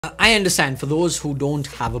I understand for those who don't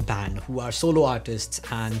have a band, who are solo artists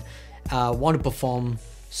and want to perform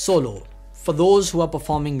solo, for those who are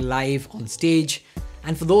performing live on stage,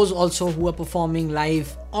 and for those also who are performing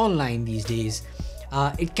live online these days,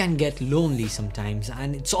 it can get lonely sometimes,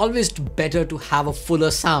 and it's always better to have a fuller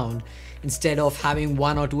sound instead of having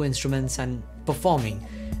one or two instruments and performing.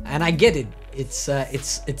 And I get it, it's a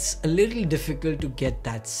little difficult to get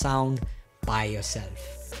that sound by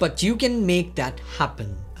yourself. But you can make that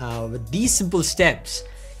happen. With these simple steps,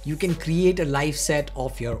 you can create a live set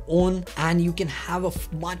of your own, and you can have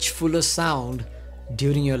a much fuller sound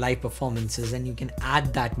during your live performances, and you can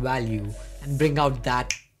add that value and bring out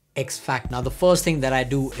that X factor. Now, the first thing that I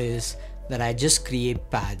do is that I just create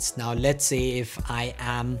pads. Now, let's say if I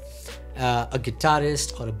am a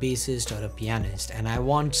guitarist or a bassist or a pianist and I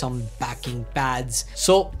want some backing pads.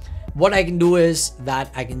 So what I can do is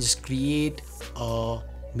that I can just create a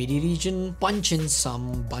MIDI region, punch in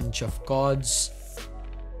some bunch of chords,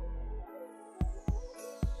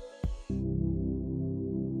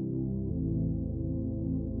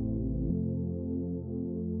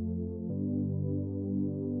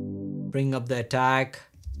 bring up the attack,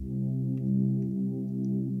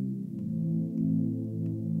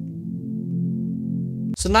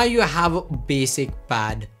 so now you have a basic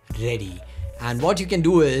pad ready, and what you can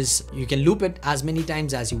do is you can loop it as many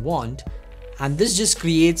times as you want, and this just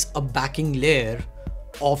creates a backing layer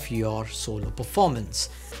of your solo performance.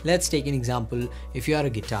 Let's take an example. If you are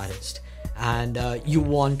a guitarist and you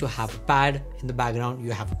want to have a pad in the background,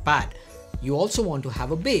 you have a pad. You also want to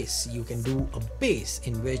have a bass. You can do a bass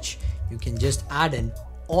in which you can just add in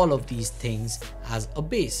all of these things as a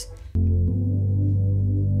bass.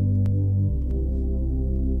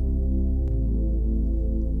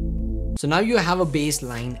 So now you have a bass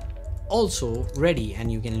line also ready,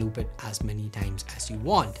 and you can loop it as many times as you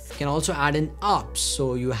want. You can also add in ups.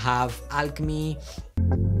 So you have alchemy.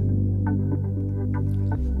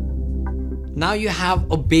 Now you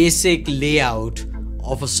have a basic layout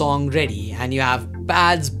of a song ready, and you have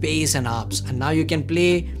pads, bass and ups, and now you can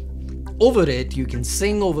play over it, you can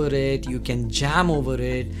sing over it, you can jam over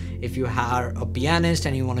it. If you are a pianist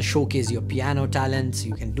and you want to showcase your piano talents,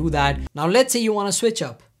 you can do that. Now let's say you want to switch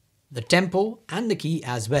up the tempo and the key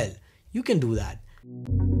as well. You can do that.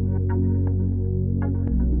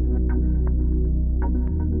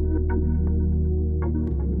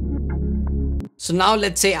 So now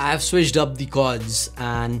let's say I have switched up the chords,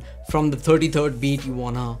 and from the 33rd beat you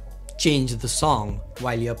wanna change the song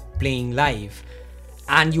while you're playing live,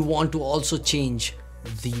 and you want to also change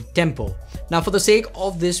the tempo. Now for the sake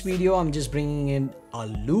of this video, I'm just bringing in a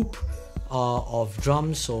loop of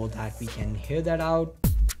drums so that we can hear that out.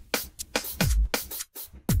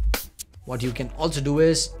 What you can also do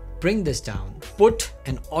is bring this down, put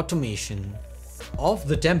an automation of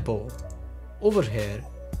the tempo over here,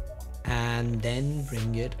 and then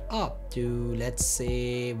bring it up to, let's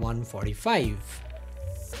say, 145,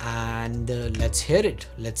 and let's hear it.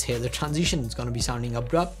 Let's hear the transition. It's going to be sounding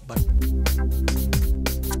abrupt, but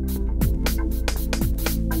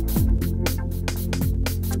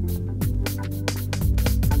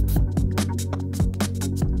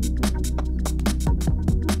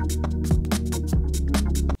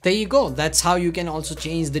there you go. That's how you can also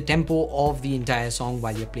change the tempo of the entire song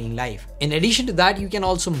while you're playing live. In addition to that, you can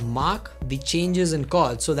also mark the changes in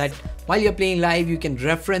chords so that while you're playing live, you can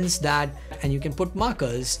reference that, and you can put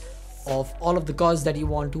markers of all of the chords that you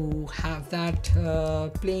want to have that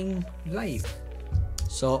playing live.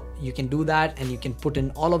 So you can do that, and you can put in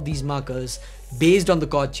all of these markers based on the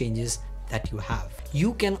chord changes that you have.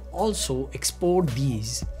 You can also export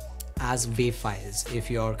these as WAV files if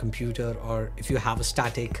your computer, or if you have a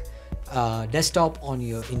static desktop in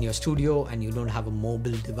your studio and you don't have a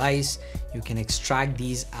mobile device, you can extract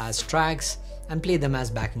these as tracks and play them as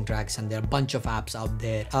backing tracks, and there are a bunch of apps out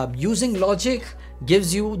there. Using Logic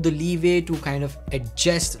gives you the leeway to kind of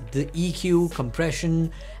adjust the EQ,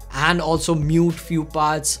 compression, and also mute few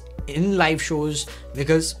parts in live shows,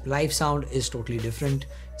 because live sound is totally different.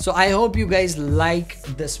 So I hope you guys like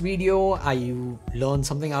this video. You learned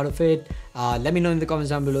something out of it. Let me know in the comments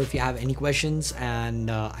down below if you have any questions, and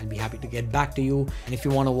I'll be happy to get back to you. And if you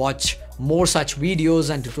want to watch more such videos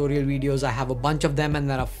and tutorial videos, I have a bunch of them, and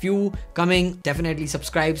there are a few coming. Definitely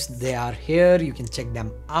subscribe. They are here. You can check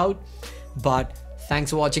them out. But thanks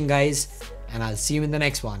for watching, guys, and I'll see you in the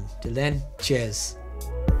next one. Till then, cheers.